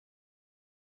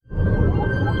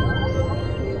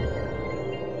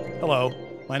Hello,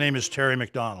 my name is Terry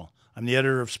McDonnell. I'm the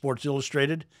editor of Sports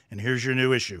Illustrated, and here's your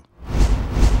new issue.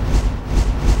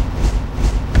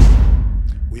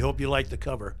 We hope you like the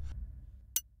cover.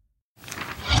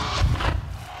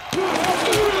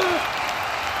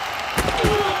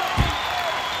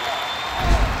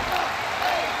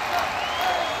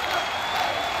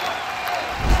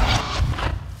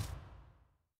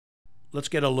 Let's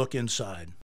get a look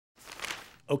inside.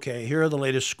 Okay, here are the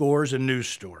latest scores and news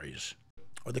stories,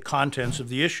 or the contents of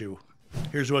the issue.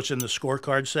 Here's what's in the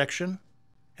scorecard section,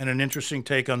 and an interesting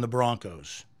take on the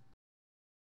Broncos.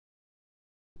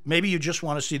 Maybe you just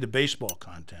want to see the baseball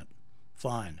content.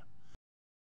 Fine.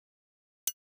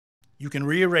 You can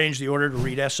rearrange the order to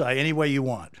read SI any way you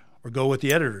want, or go with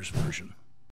the editor's version.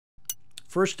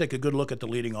 First, take a good look at the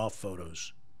leading off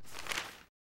photos.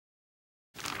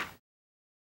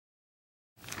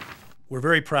 We're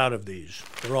very proud of these.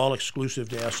 They're all exclusive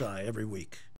to SI every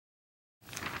week.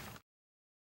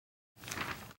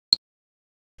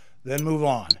 Then move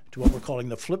on to what we're calling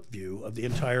the flip view of the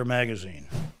entire magazine.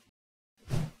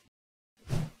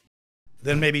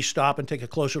 Then maybe stop and take a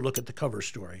closer look at the cover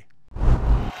story.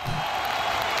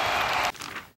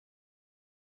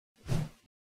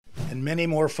 And many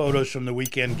more photos from the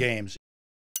weekend games.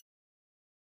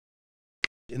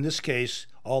 In this case,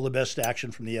 all the best action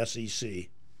from the SEC.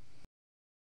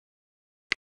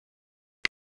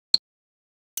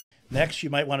 Next, you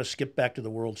might want to skip back to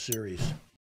the World Series.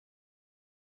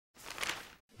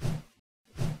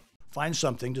 Find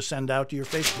something to send out to your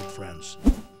Facebook friends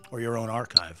or your own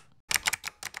archive.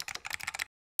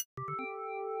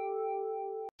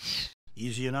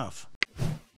 Easy enough.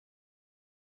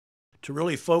 To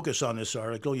really focus on this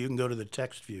article, you can go to the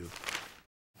text view.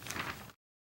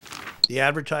 The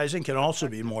advertising can also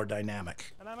be more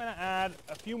dynamic. And I'm going to add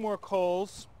a few more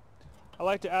coals. I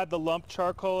like to add the lump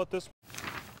charcoal at this point.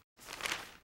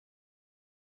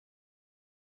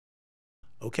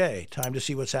 Okay, time to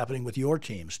see what's happening with your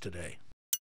teams today.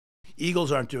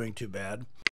 Eagles aren't doing too bad,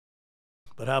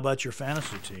 but how about your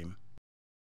fantasy team?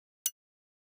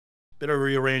 Better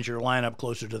rearrange your lineup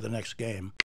closer to the next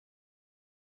game.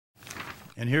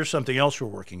 And here's something else we're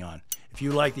working on. If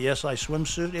you like the SI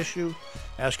swimsuit issue,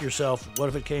 ask yourself, what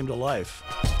if it came to life?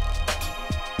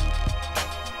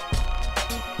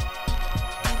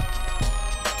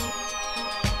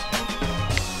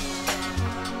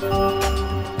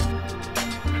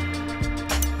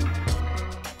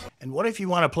 And what if you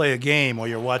want to play a game while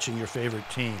you're watching your favorite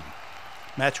team?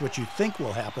 Match what you think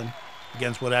will happen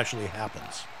against what actually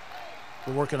happens.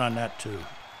 We're working on that too.